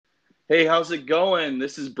Hey, how's it going?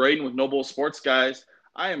 This is Braden with Noble Sports Guys.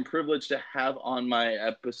 I am privileged to have on my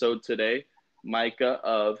episode today Micah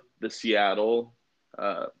of the Seattle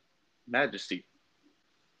uh, Majesty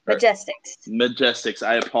or Majestics. Majestics.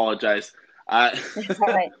 I apologize. I It's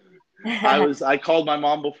all right. I called my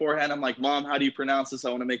mom beforehand. I'm like, Mom, how do you pronounce this? I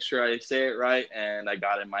want to make sure I say it right, and I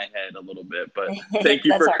got in my head a little bit. But thank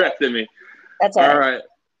you That's for all right. correcting me. That's all All right. right.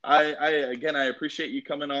 I appreciate you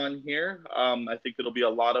coming on here. I think it'll be a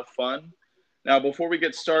lot of fun. Now, before we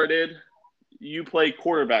get started, you play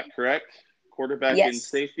quarterback, correct? Quarterback and Yes.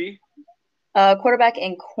 safety. Quarterback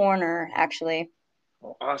and corner, actually.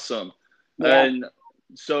 Oh, awesome. Yeah. And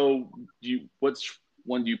so, which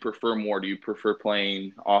one do you prefer more? Do you prefer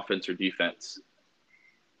playing offense or defense?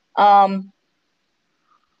 Um,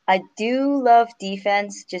 I do love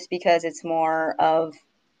defense just because it's more of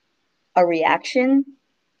a reaction.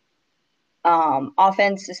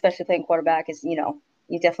 Offense, especially playing quarterback, is you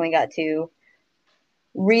definitely got to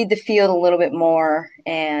read the field a little bit more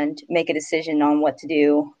and make a decision on what to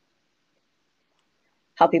do,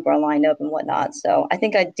 how people are lined up and whatnot. So I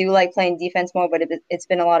think I do like playing defense more, but it's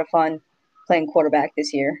been a lot of fun playing quarterback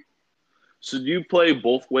this year. So, do you play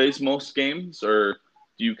both ways most games, or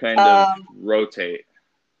do you kind of Um, rotate?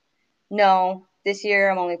 No, this year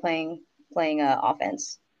I'm only playing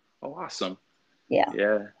offense. Oh, awesome. Yeah.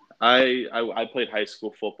 Yeah, I played high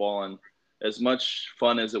school football, and as much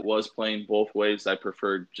fun as it was playing both ways, I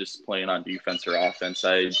preferred just playing on defense or offense.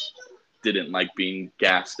 I didn't like being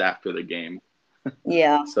gassed after the game.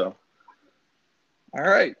 Yeah. So, all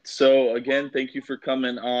right. So again, thank you for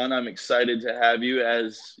coming on. I'm excited to have you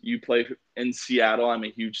as you play in Seattle. I'm a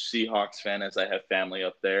huge Seahawks fan as I have family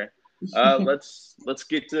up there. Let's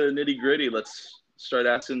get to nitty gritty. Let's start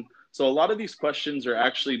asking. So a lot of these questions are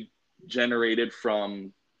actually generated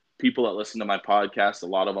from people that listen to my podcast. A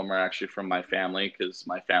lot of them are actually from my family because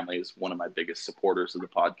my family is one of my biggest supporters of the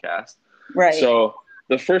podcast. Right. So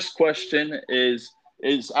the first question is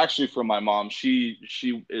actually from my mom. She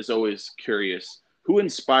is always curious. Who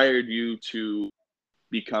inspired you to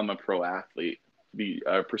become a pro athlete,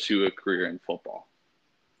 pursue a career in football?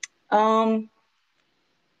 Um,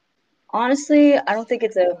 Honestly, I don't think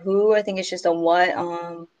it's a who. I think it's just a what.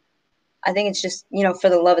 I think it's just, for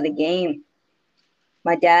the love of the game.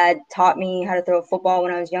 My dad taught me how to throw a football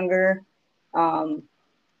when I was younger. Um,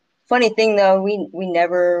 Funny thing though, we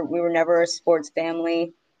were never a sports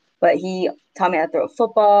family, but he taught me how to throw a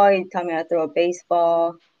football, he taught me how to throw a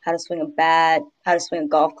baseball, how to swing a bat, how to swing a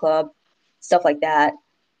golf club, stuff like that.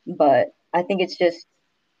 But I think it's just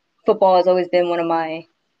football has always been one of my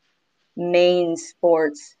main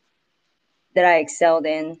sports that I excelled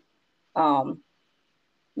in um,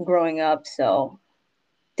 growing up. So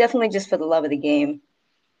definitely just for the love of the game.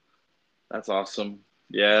 That's awesome.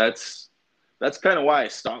 Yeah, that's kind of why I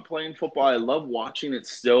stopped playing football. I love watching it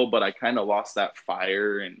still, but I kind of lost that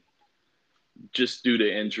fire and just due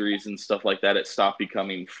to injuries and stuff like that, it stopped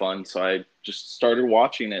becoming fun. So I just started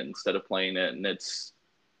watching it instead of playing it, and it's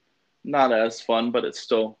not as fun, but it's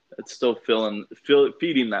still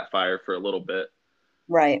feeding that fire for a little bit.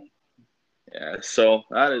 Right. Yeah, so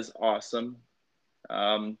that is awesome.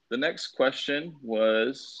 The next question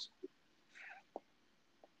was,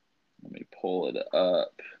 let me pull it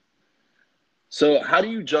up. So, how do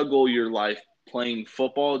you juggle your life playing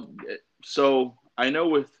football? So, I know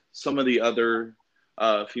with some of the other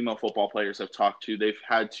female football players I've talked to, they've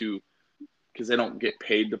had to, because they don't get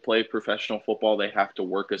paid to play professional football, they have to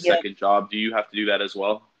work a Yep. second job. Do you have to do that as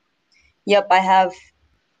well? Yep.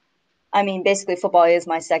 I mean, basically, football is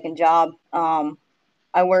my second job.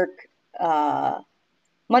 I work uh,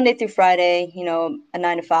 Monday through Friday, a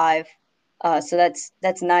 9 to 5. So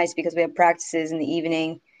that's nice because we have practices in the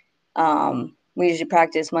evening. We usually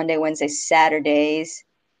practice Monday, Wednesday, Saturdays,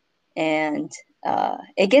 and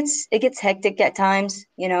it gets hectic at times.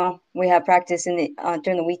 We have practice during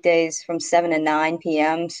the weekdays from 7 to 9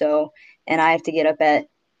 p.m. So, and I have to get up at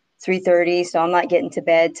 3:30, so I'm not getting to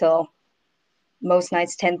bed till most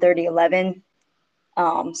nights 10:30, 11.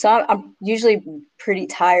 So I'm usually pretty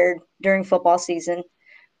tired during football season,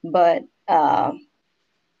 but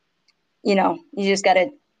you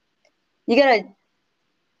gotta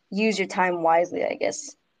use your time wisely, I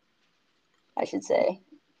guess I should say.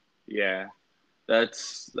 Yeah,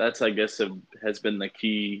 that's I guess has been the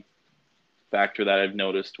key factor that I've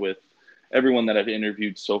noticed with everyone that I've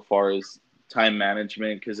interviewed so far is time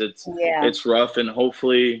management because Yeah. it's rough and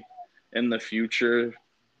hopefully in the future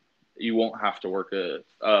you won't have to work a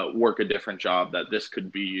different job that this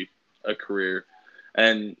could be a career.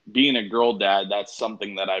 And being a girl dad, that's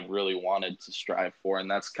something that I've really wanted to strive for, and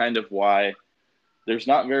that's kind of why there's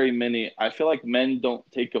not very many. I feel like men don't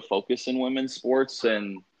take a focus in women's sports,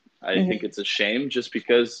 and I think Hmm. it's a shame just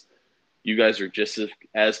because you guys are just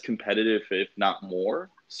as competitive, if not more.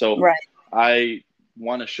 So Right. I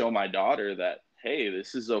want to show my daughter that, hey,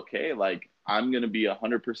 this is okay. Like, I'm going to be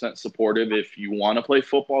 100% supportive. If you want to play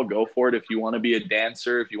football, go for it. If you want to be a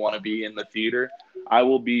dancer, if you want to be in the theater, I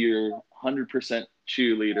will be your 100%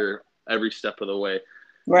 cheerleader every step of the way.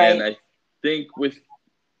 And Right. I think with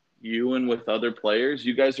you and with other players,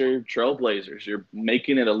 you guys are trailblazers. You're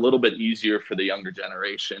making it a little bit easier for the younger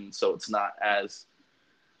generation. So it's not as,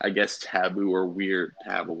 I guess, taboo or weird to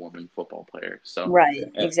have a woman football player. So Right.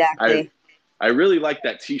 I Exactly. I really like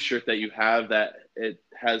that T-shirt that you have that it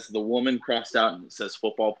has the woman crossed out and it says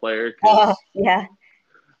football player Oh, because yeah.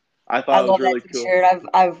 I I thought it was love that really cool. t-shirt.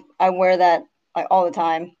 I wear that like all the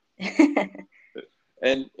time.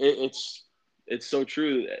 And it's so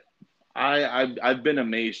true. I've been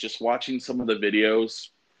amazed just watching some of the videos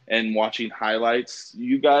and watching highlights.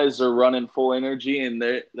 You guys are running full energy, and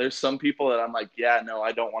there's some people that I'm like, yeah, no,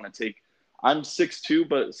 I don't want to take. I'm 6'2",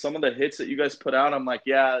 but some of the hits that you guys put out, I'm like,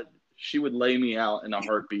 yeah, she would lay me out in a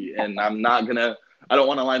heartbeat, and I'm not gonna. I don't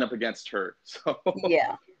want to line up against her. So,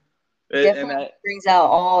 Yeah. and Definitely brings out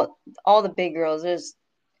all the big girls. There's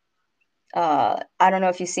I don't know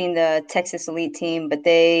if you've seen the Texas Elite team, but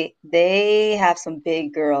they have some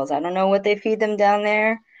big girls. I don't know what they feed them down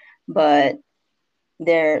there, but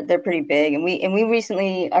they're pretty big. And we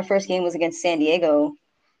recently our first game was against San Diego,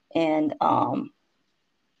 and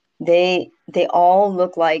they all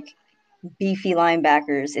look like beefy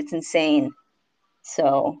linebackers. It's insane.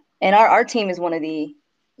 So, and our team is one of you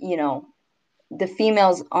know, the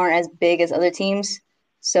females aren't as big as other teams.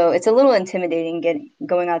 So it's a little intimidating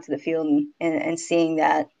going out to the field and seeing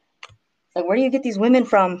that. It's like, where do you get these women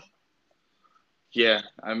from? yeah,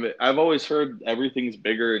 I've always heard everything's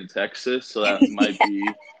bigger in Texas, so that might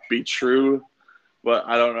be true, but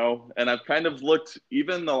I don't know. And I've kind of looked,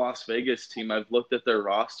 even the Las Vegas team, I've looked at their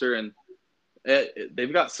roster, and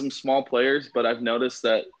they've got some small players, but I've noticed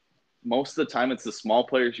that most of the time it's the small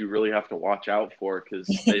players you really have to watch out for because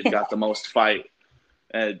they've got the most fight.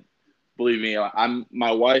 And believe me,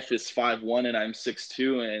 my wife is 5'1" and I'm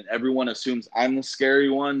 6'2", and everyone assumes I'm the scary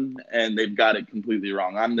one, and they've got it completely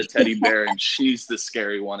wrong. I'm the teddy bear, and she's the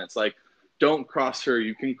scary one. It's like, don't cross her.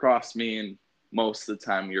 You can cross me, and most of the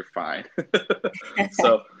time you're fine.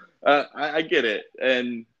 So I get it,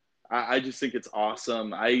 and I just think it's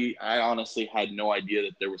awesome. I honestly had no idea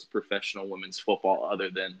that there was professional women's football other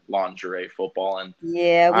than lingerie football, and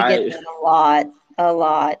Yeah, we get I that a lot, a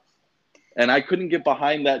lot. I couldn't get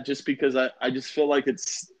behind that just because I just feel like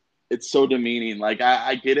it's so demeaning. Like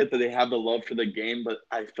I get it that they have the love for the game, but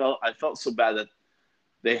I felt so bad that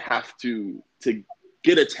they have to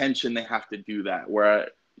get attention. They have to do that where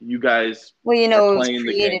you guys Well, are it was playing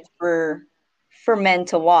the game. created for men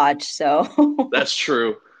to watch, so That's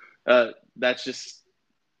true. That's just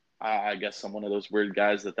I guess I'm one of those weird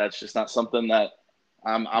guys that's just not something that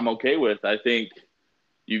I'm okay with. I think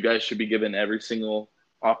you guys should be given every single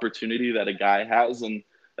opportunity that a guy has, and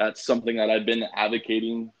that's something that I've been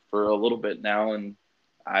advocating for a little bit now, and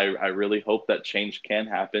I really hope that change can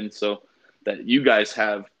happen so that you guys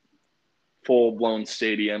have full blown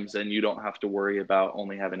stadiums and you don't have to worry about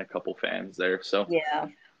only having a couple fans there. So yeah,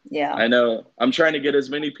 yeah, I know I'm trying to get as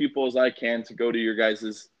many people as I can to go to your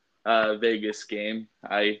guys' Vegas game.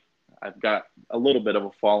 I've got a little bit of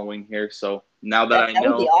a following here, so now that I that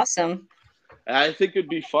would be know, awesome. I think it'd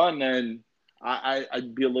be fun. And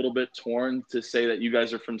I'd be a little bit torn to say that you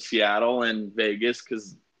guys are from Seattle and Vegas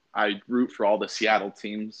because I root for all the Seattle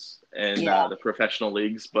teams and Yeah, the professional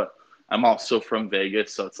leagues, but I'm also from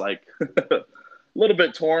Vegas, so it's like a little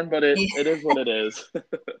bit torn, but it is what it is.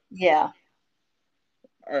 yeah.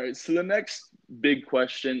 All right. So the next big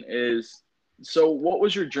question is, so what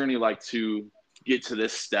was your journey like to get to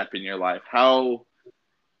this step in your life? How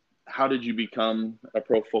did you become a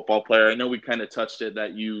pro football player? I know we kind of touched it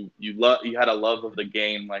that you had a love of the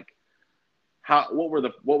game. Like how what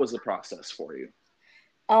was the process for you?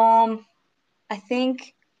 Um, I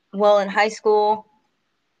think, well, in high school,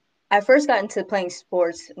 I first got into playing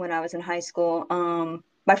sports when I was in high school.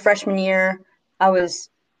 My freshman year, I was,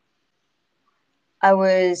 I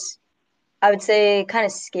was, I would say, kind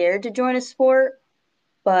of scared to join a sport,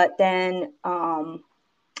 but then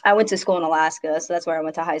I went to school in Alaska, so that's where I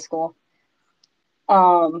went to high school.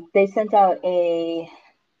 They sent out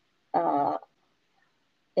uh,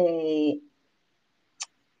 a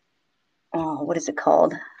what is it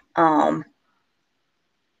called? Um,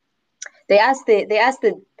 they asked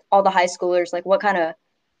all the high schoolers like what kind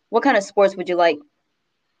of sports would you like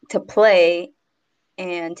to play,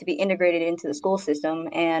 and to be integrated into the school system.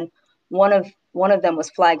 And one of them was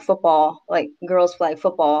flag football, like girls flag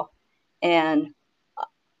football, and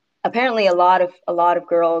apparently a lot of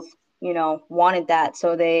girls, wanted that.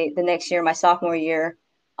 So the next year, my sophomore year,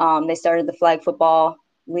 they started the flag football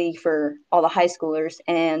league for all the high schoolers,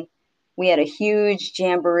 and we had a huge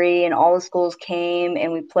jamboree, and all the schools came,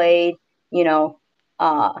 and we played, you know,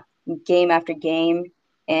 uh, game after game,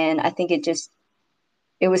 and I think it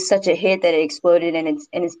was such a hit that it exploded, and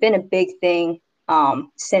it's been a big thing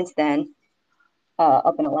since then,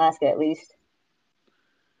 up in Alaska at least.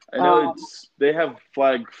 I know Um, it's they have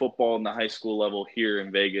flag football in the high school level here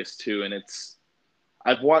in Vegas too, and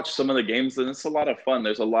I've watched some of the games and it's a lot of fun.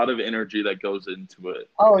 There's a lot of energy that goes into it,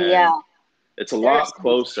 oh yeah, and it's a there are lot some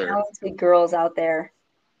closer. talented girls out there,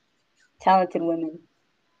 talented women.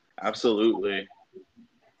 Absolutely.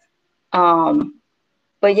 Um,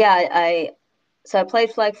 but yeah, I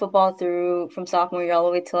played flag football through from sophomore year all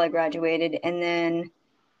the way till I graduated, and then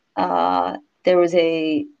there was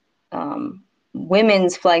a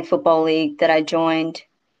women's flag football league that I joined,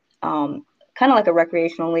 kind of like a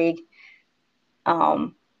recreational league,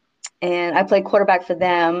 um, and I played quarterback for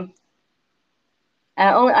them. And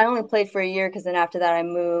I only played for a year because then after that I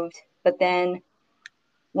moved. But then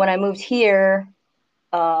when I moved here,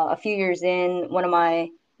 a few years in, one of my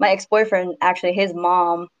ex boyfriend, actually his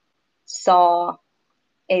mom saw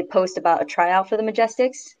a post about a tryout for the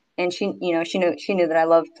Majestics, and she knew that I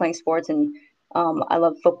loved playing sports, and I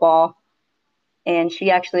love football, and she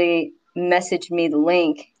actually messaged me the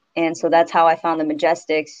link, and so that's how I found the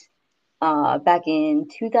Majestics back in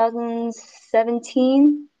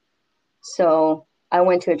 2017. So I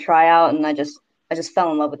went to a tryout, and I just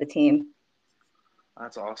fell in love with the team.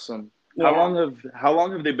 That's awesome. Yeah. How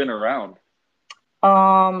long have they been around?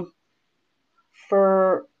 Um,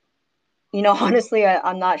 for honestly,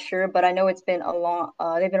 I'm not sure, but I know it's been a long.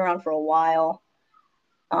 They've been around for a while.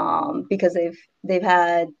 Because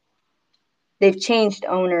they've changed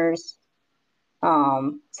owners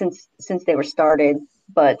since they were started,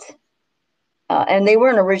 but and they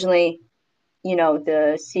weren't originally,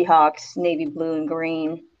 the Seahawks navy blue and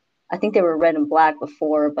green. I think they were red and black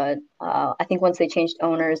before, but I think once they changed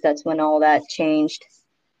owners, that's when all that changed.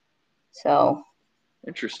 So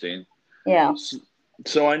Interesting. yeah. So,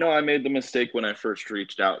 so I know I made the mistake when I first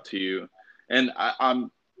reached out to you, and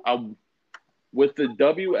I'm with the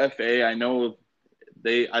WFA. I know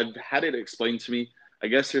I've had it explained to me. I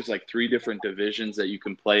guess there's like three different divisions that you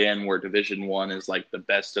can play in, where Division One is like the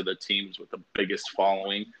best of the teams with the biggest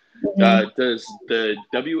following. Mhm. Does the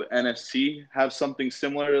WNFC have something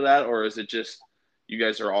similar to that, or is it just you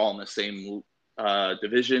guys are all in the same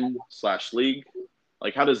division slash league?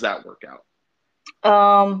 Like, how does that work out?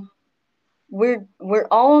 Um, we're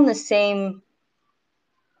all in the same,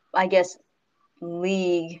 I guess,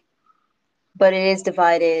 league, but it is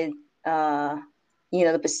divided. Uh,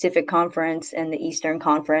 the Pacific Conference and the Eastern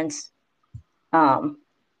Conference, um,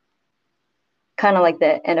 kind of like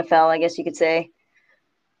the NFL, I guess you could say.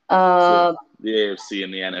 So Uh, the AFC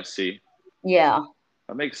and the NFC. yeah,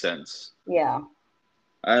 That makes sense. yeah.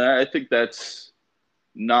 I think that's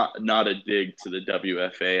not a dig to the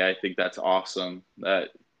WFA. I think that's awesome that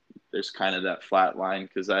there's kind of that flat line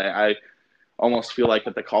because I almost feel like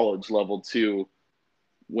at the college level too,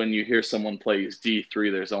 when you hear someone plays D3,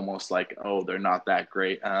 there's almost like, oh, they're not that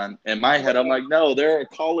great. And in my head, I'm like, no, they're a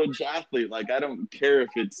college athlete. Like, I don't care if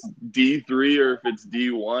it's D3 or if it's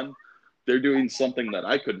D1. They're doing something that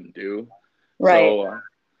I couldn't do. Right. So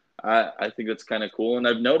I think that's kind of cool. And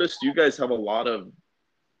I've noticed you guys have a lot of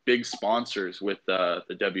big sponsors with the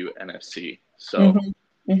WNFC. So Hmm.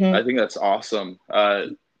 Hmm. I think that's awesome.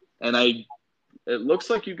 And it looks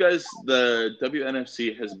like you guys, the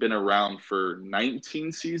WNFC has been around for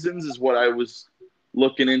 19 seasons, is what I was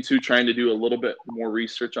looking into, trying to do a little bit more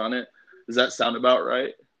research on it. Does that sound about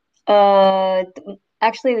right? Uh,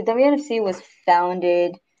 Actually, the WNFC was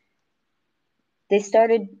founded. They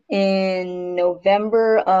started in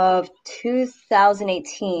November of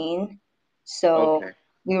 2018. So Okay.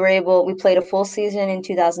 we played a full season in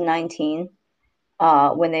 2019,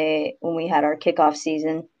 when we had our kickoff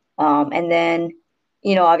season. And then,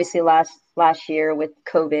 obviously last year with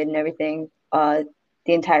COVID and everything, the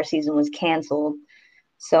entire season was canceled.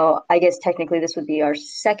 So I guess technically this would be our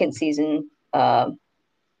second season in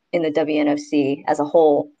the WNFC as a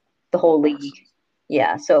whole, the whole league. Awesome.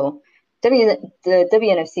 Yeah. So the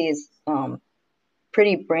WNFC is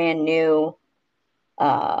pretty brand new,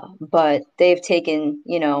 but they've taken,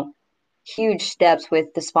 huge steps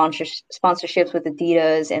with the sponsorships with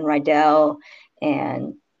Adidas and Rydell,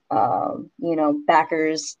 and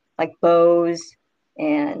backers like Bose,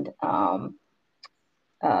 and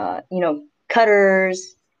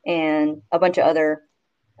cutters and a bunch of other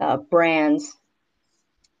brands.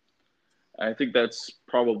 I think that's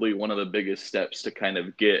probably one of the biggest steps to kind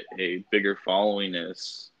of get a bigger following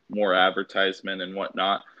is more advertisement and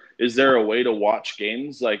whatnot. Is there a way to watch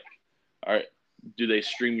games? Like, are do they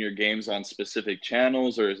stream your games on specific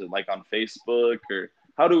channels, or is it like on Facebook, or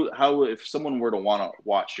how if someone were to want to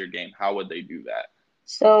watch your game, how would they do that?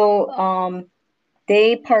 So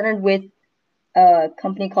they partnered with a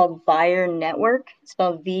company called Vyre Network,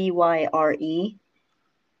 spelled Vyre,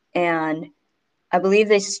 and I believe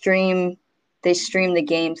they stream the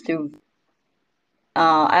games through.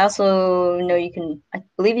 I also know I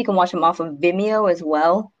believe you can watch them off of Vimeo as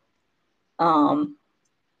well. Um,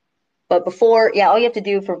 but before, yeah, all you have to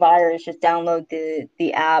do for Vyre is just download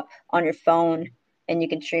the app on your phone, and you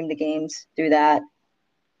can stream the games through that.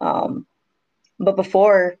 Um, but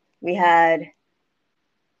before, we had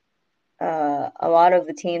a lot of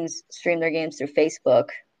the teams stream their games through Facebook.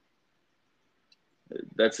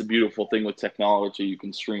 That's a beautiful thing with technology. You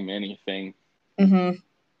can stream anything, Mm-hmm.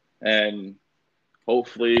 and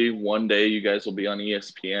hopefully one day you guys will be on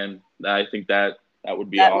ESPN. I think that would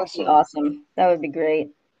be That would be awesome. awesome. That would be great.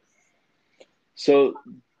 So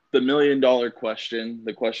the $1 million question,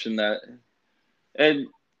 the question that, and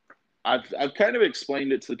I've kind of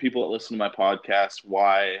explained it to the people that listen to my podcast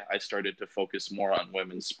why I started to focus more on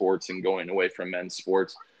women's sports and going away from men's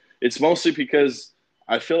sports. It's mostly because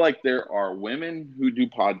I feel like there are women who do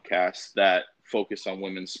podcasts that focus on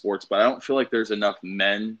women's sports, but I don't feel like there's enough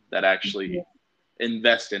men that actually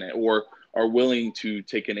invest in it or are willing to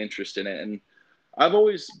take an interest in it. And I've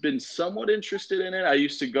always been somewhat interested in it. I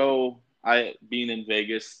used to go. I being in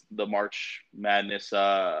Vegas, the March Madness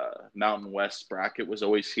Mountain West bracket was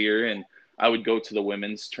always here, and I would go to the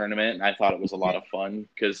women's tournament, and I thought it was a lot of fun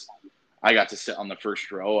because I got to sit on the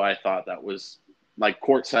first row. I thought that was like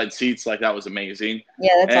courtside seats, like that was amazing.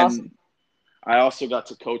 Yeah, that's And awesome. I also got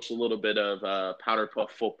to coach a little bit of powder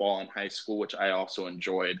puff football in high school, which I also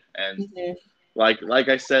enjoyed. And Mm-hmm. like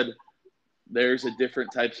I said, there's a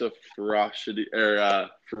different types of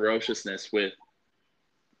ferociousness with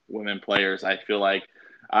women players. I feel like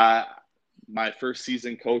uh, my first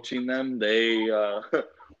season coaching them, they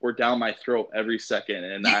were down my throat every second,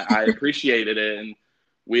 and I appreciated it. And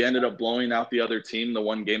we ended up blowing out the other team the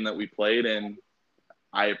one game that we played, and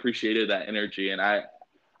I appreciated that energy, and I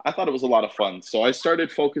thought it was a lot of fun. So I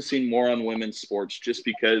started focusing more on women's sports just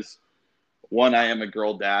because one, I am a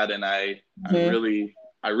girl dad, and Mm-hmm.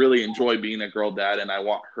 I really enjoy being a girl dad, and I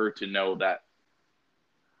want her to know that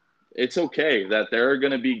it's okay that there are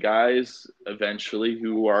going to be guys eventually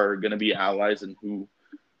who are going to be allies and who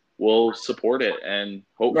will support it, and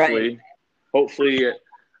Right. hopefully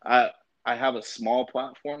I I have a small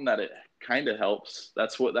platform that it kind of helps.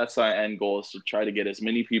 That's my end goal, is to try to get as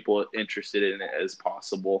many people interested in it as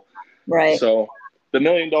possible. Right. So the $1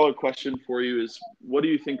 million question for you is, what do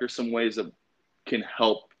you think are some ways that can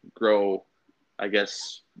help grow, I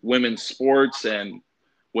guess, women's sports and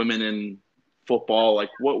women in football? Like,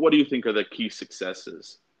 what do you think are the key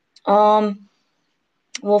successes? Um,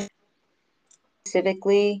 well,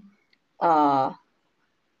 specifically, uh,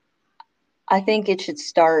 I think it should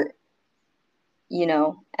start,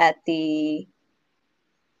 at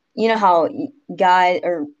how guys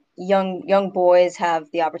or young boys have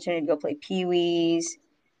the opportunity to go play pee-wees,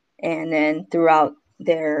 and then throughout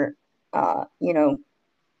their, uh, you know,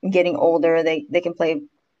 getting older, they can play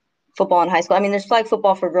football in high school. I mean, there's flag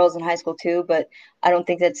football for girls in high school too, but I don't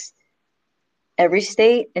think that's every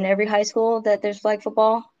state and every high school that there's flag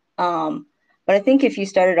football. But I think if you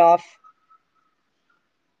started off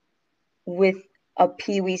with a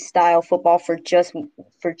pee wee style football for just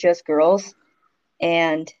girls,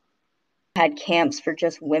 and had camps for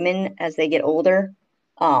just women as they get older,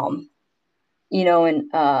 um, and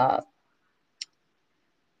I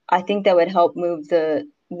think that would help move the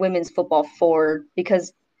women's football forward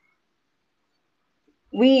because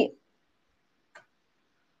we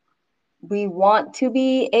we want to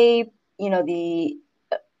be the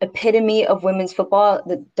epitome of women's football.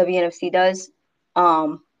 The WNFC does,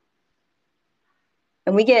 um,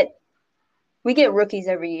 and we get rookies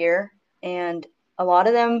every year, and a lot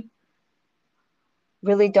of them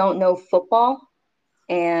really don't know football,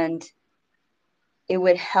 and it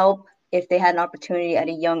would help if they had an opportunity at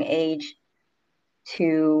a young age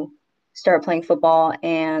to start playing football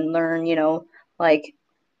and learn, like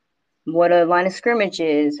what a line of scrimmage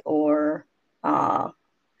is, or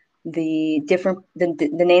the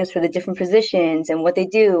names for the different positions and what they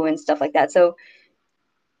do and stuff like that. So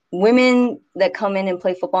women that come in and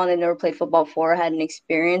play football and they never played football before, had an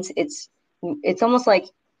experience. It's almost like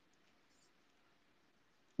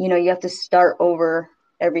you have to start over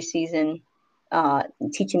every season,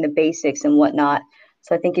 teaching the basics and whatnot.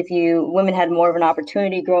 So I think if women had more of an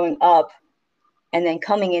opportunity growing up and then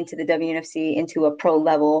coming into the WNFC into a pro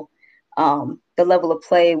level, the level of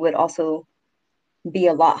play would also be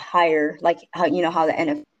a lot higher, like how the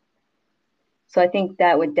NFL. So I think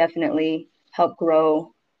that would definitely help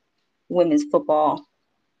grow women's football.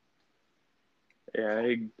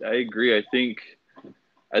 Yeah, I agree. I think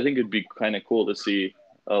it'd be kind of cool to see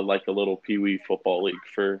like a little pee wee football league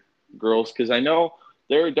for girls, because I know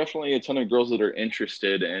there are definitely a ton of girls that are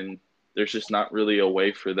interested, and there's just not really a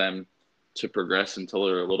way for them to progress until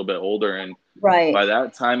they're a little bit older, and Right. by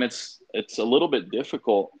that time it's a little bit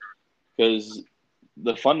difficult because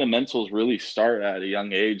the fundamentals really start at a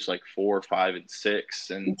young age, like 4, 5, and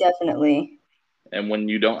 6, Definitely. and when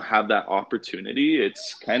you don't have that opportunity,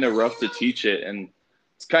 it's kind of rough to teach it, and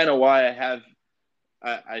it's kind of why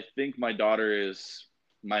I think my daughter is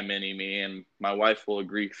my mini me, and my wife will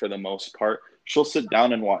agree for the most part. She'll sit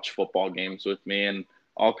down and watch football games with me, and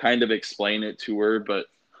I'll kind of explain it to her. But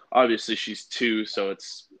obviously, she's 2, so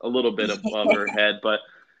it's a little bit above her head. But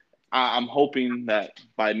I'm hoping that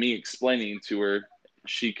by me explaining to her,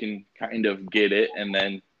 she can kind of get it. And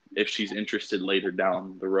then if she's interested later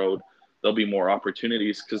down the road, there'll be more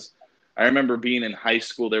opportunities. Because I remember being in high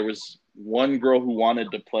school, there was one girl who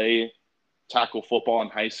wanted to play tackle football in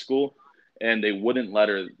high school, and they wouldn't let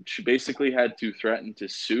her. She basically had to threaten to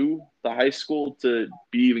sue the high school to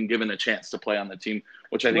be even given a chance to play on the team,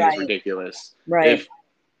 which I think is Right. ridiculous. Right. If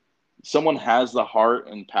someone has the heart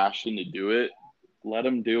and passion to do it, let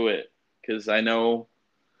them do it. Because I know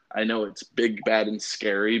it's big, bad, and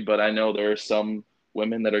scary, but I know there are some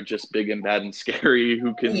women that are just big and bad and scary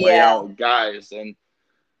who can lay Yeah. out guys, and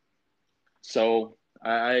so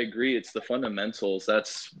I agree. It's the fundamentals.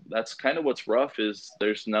 That's kind of what's rough. Is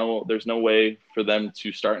there's no way for them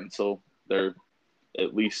to start until they're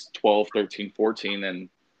at least 12, 13, 14, and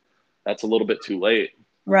that's a little bit too late.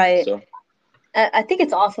 Right. So I think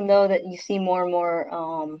it's awesome though that you see more and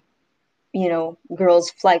more, girls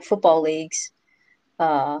flag football leagues,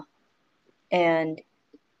 uh, and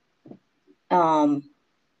um,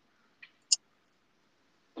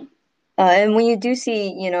 and when you do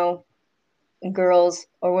see, girls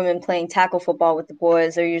or women playing tackle football with the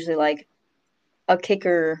boys, they're usually like a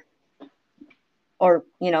kicker or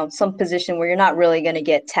some position where you're not really going to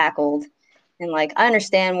get tackled. And like I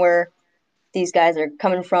understand where these guys are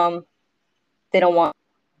coming from. They don't want,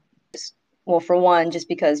 well, for one, just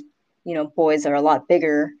because boys are a lot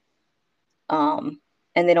bigger, um,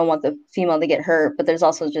 and they don't want the female to get hurt. But there's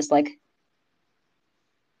also just like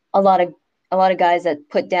a lot of guys that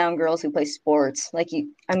put down girls who play sports. Like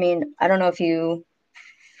I mean, I don't know if you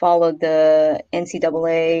followed the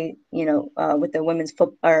NCAA, with the women's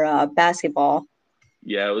foot or basketball.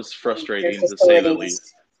 yeah, it was Their frustrating to say the facilities.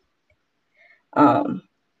 least. Um,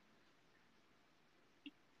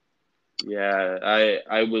 Yeah,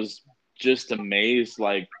 I was just amazed,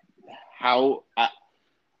 like how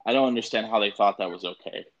I don't understand how they thought that was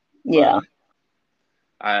okay, but yeah,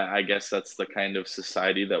 I guess that's the kind of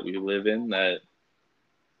society that we live in, that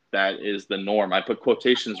is the norm. I put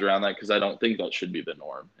quotations around that because I don't think that should be the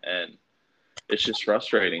norm, and it's just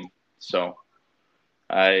frustrating. So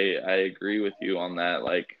I agree with you on that.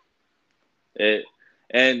 Like it,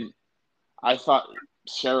 and I thought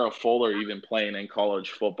Sarah Fuller even playing in college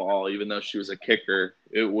football, even though she was a kicker,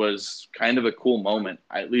 it was kind of a cool moment,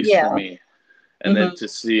 at least for yeah, me. And hmm then to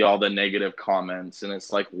see all the negative comments, and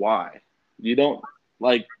it's like, why? You don't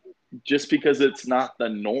like just because it's not the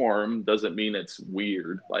norm doesn't mean it's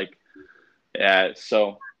weird. Like, yeah.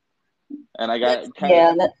 So, and I got kind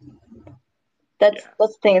of, yeah. That's yeah,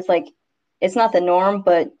 that's the thing. It's like it's not the norm,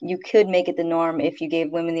 but you could make it the norm if you gave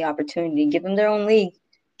women the opportunity. Give them their own league,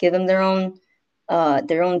 give them their own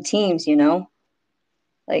teams.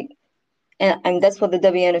 Like, and that's what the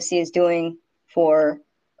WNFC is doing for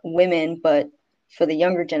women, but for the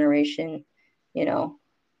younger generation, you know,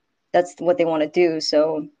 that's what they want to do.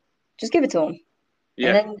 So just give it to them, and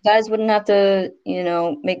yeah. then guys wouldn't have to,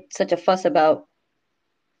 make such a fuss about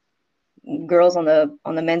girls on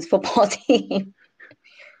the men's football team.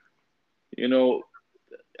 You know,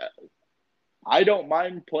 I don't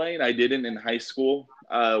mind playing. I didn't in high school.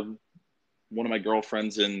 One of my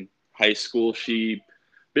girlfriends in high school,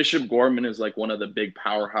 Bishop Gorman is like one of the big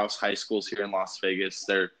powerhouse high schools here in Las Vegas.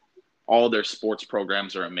 All their sports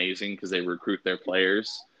programs are amazing because they recruit their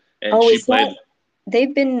players. And Oh, she is that played,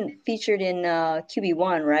 they've been featured in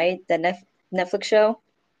QB1, right? The Netflix show?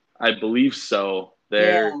 I believe so. Yeah.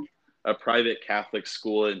 They're a private Catholic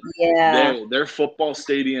school, and Yeah. their football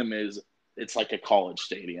stadium it's like a college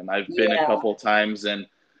stadium. I've been a Yeah. couple times, and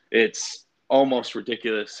It's almost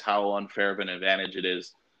ridiculous how unfair of an advantage it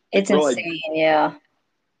is. The It's girl I insane. Yeah.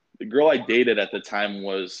 the girl I dated at the time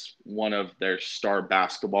was one of their star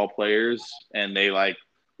basketball players, and they like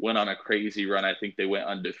went on a crazy run. I think they went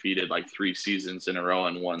undefeated like 3 seasons in a row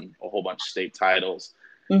and won a whole bunch of state titles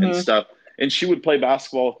and Hmm. stuff. And she would play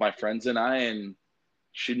basketball with my friends and I, and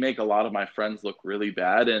she'd make a lot of my friends look really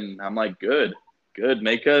bad. And I'm like, good, good,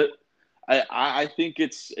 make a. I think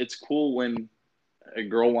it's cool when a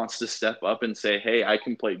girl wants to step up and say, hey, I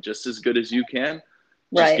can play just as good as you can.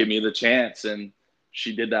 Just Right. give me the chance. And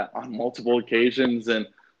she did that on multiple occasions. And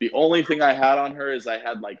the only thing I had on her is I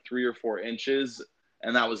had like 3 or 4 inches,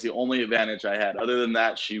 and that was the only advantage I had. Other than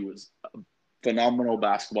that, she was a phenomenal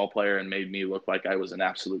basketball player and made me look like I was an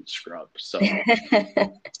absolute scrub. So,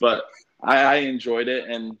 but I enjoyed it.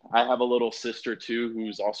 And I have a little sister too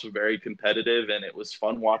who's also very competitive, and it was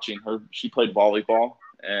fun watching her. She played volleyball,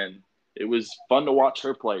 and it was fun to watch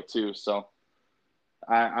her play too. So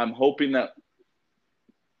I'm hoping that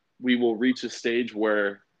we will reach a stage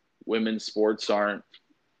where women's sports aren't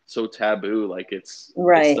so taboo. Like it's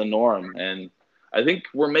Right. the norm, and I think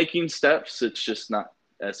we're making steps. It's just not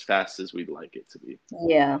as fast as we'd like it to be.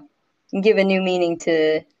 Yeah. Give a new meaning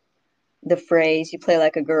to the phrase, you play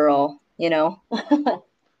like a girl, you know?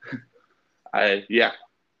 I yeah,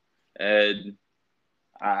 and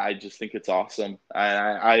I just think it's awesome.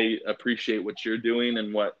 I appreciate what you're doing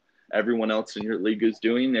and what everyone else in your league is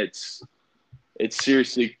doing. It's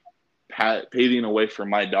seriously paving a way for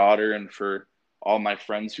my daughter and for all my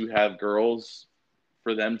friends who have girls,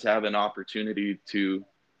 for them to have an opportunity to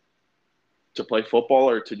play football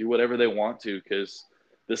or to do whatever they want to, because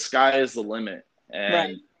the sky is the limit. Right.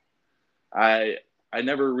 And I I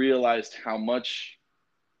never realized how much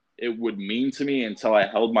it would mean to me until I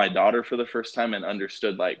held my daughter for the first time and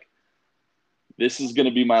understood, like, this is going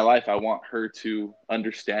to be my life. I want her to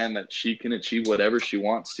understand that she can achieve whatever she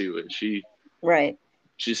wants to, and Right.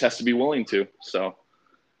 she just has to be willing to. So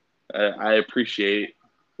I appreciate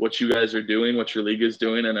what you guys are doing, what your league is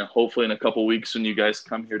doing, and hopefully in a couple weeks when you guys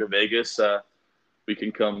come here to Vegas, we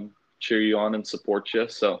can come cheer you on and support you.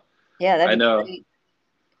 So Yeah, that'd I be know great.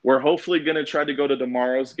 we're hopefully going to try to go to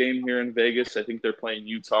tomorrow's game here in Vegas. I think they're playing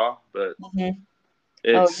Utah, but Hmm.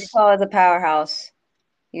 Oh, it's Utah is a powerhouse.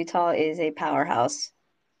 Utah is a powerhouse.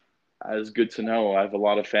 good to know. I have a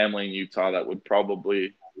lot of family in Utah that would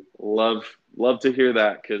probably love to hear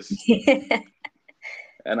that, because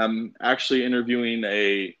and I'm actually interviewing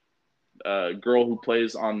a girl who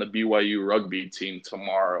plays on the BYU rugby team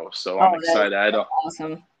tomorrow. So I'm Oh, excited. that's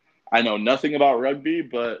awesome. I know nothing about rugby,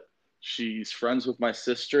 but she's friends with my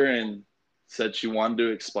sister and said she wanted to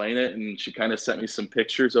explain it, and she kind of sent me some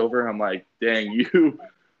pictures over. I'm like, dang, you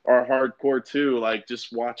are hardcore too, like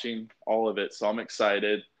just watching all of it. So I'm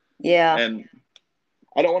excited. Yeah. And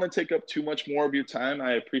I don't want to take up too much more of your time.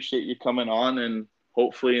 I appreciate you coming on, and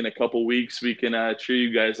hopefully in a couple weeks we can cheer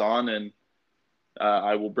you guys on, and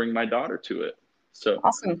I will bring my daughter to it. So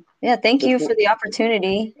Awesome. Yeah, thank you before for the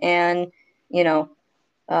opportunity and, you know,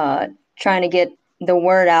 uh, trying to get the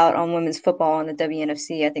word out on women's football on the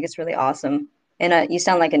WNFC. I think it's really awesome. And you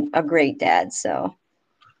sound like a great dad. So,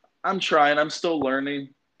 I'm trying, I'm still learning,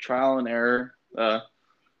 trial and error.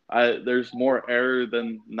 There's more error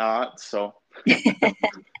than not. So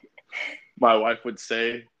my wife would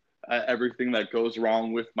say everything that goes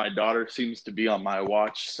wrong with my daughter seems to be on my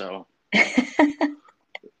watch. So,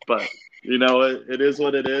 but it is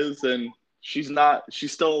what it is, and she's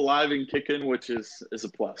still alive and kicking, which is a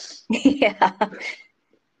plus. yeah.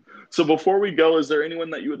 So before we go, is there anyone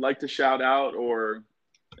that you would like to shout out, or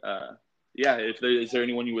uh, yeah, if there is there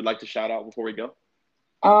anyone you would like to shout out before we go?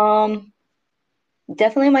 Um,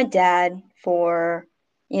 Definitely my dad for,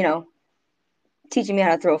 you know, teaching me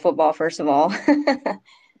how to throw a football, first of all.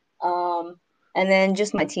 um, and then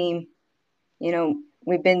just my team. You know,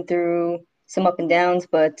 we've been through some up and downs,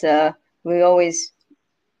 but we always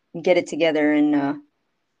get it together and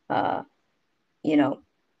uh, you know,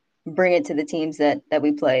 bring it to the teams that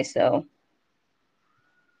we play. So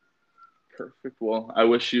Perfect. Well, I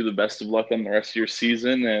wish you the best of luck on the rest of your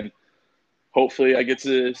season, and hopefully I get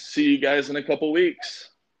to see you guys in a couple weeks.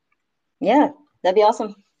 yeah, that'd be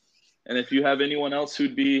awesome. And if you have anyone else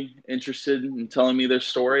who'd be interested in telling me their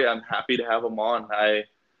story, I'm happy to have them on. I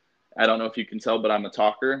don't know if you can tell, but I'm a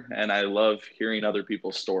talker, and I love hearing other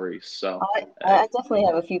people's stories. So, I definitely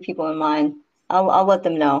have a few people in mind. I'll let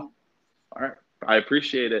them know. all right, I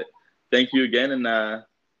appreciate it. Thank you again, and I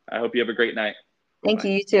hope you have a great night. Thank Bye.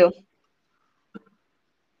 you. You too.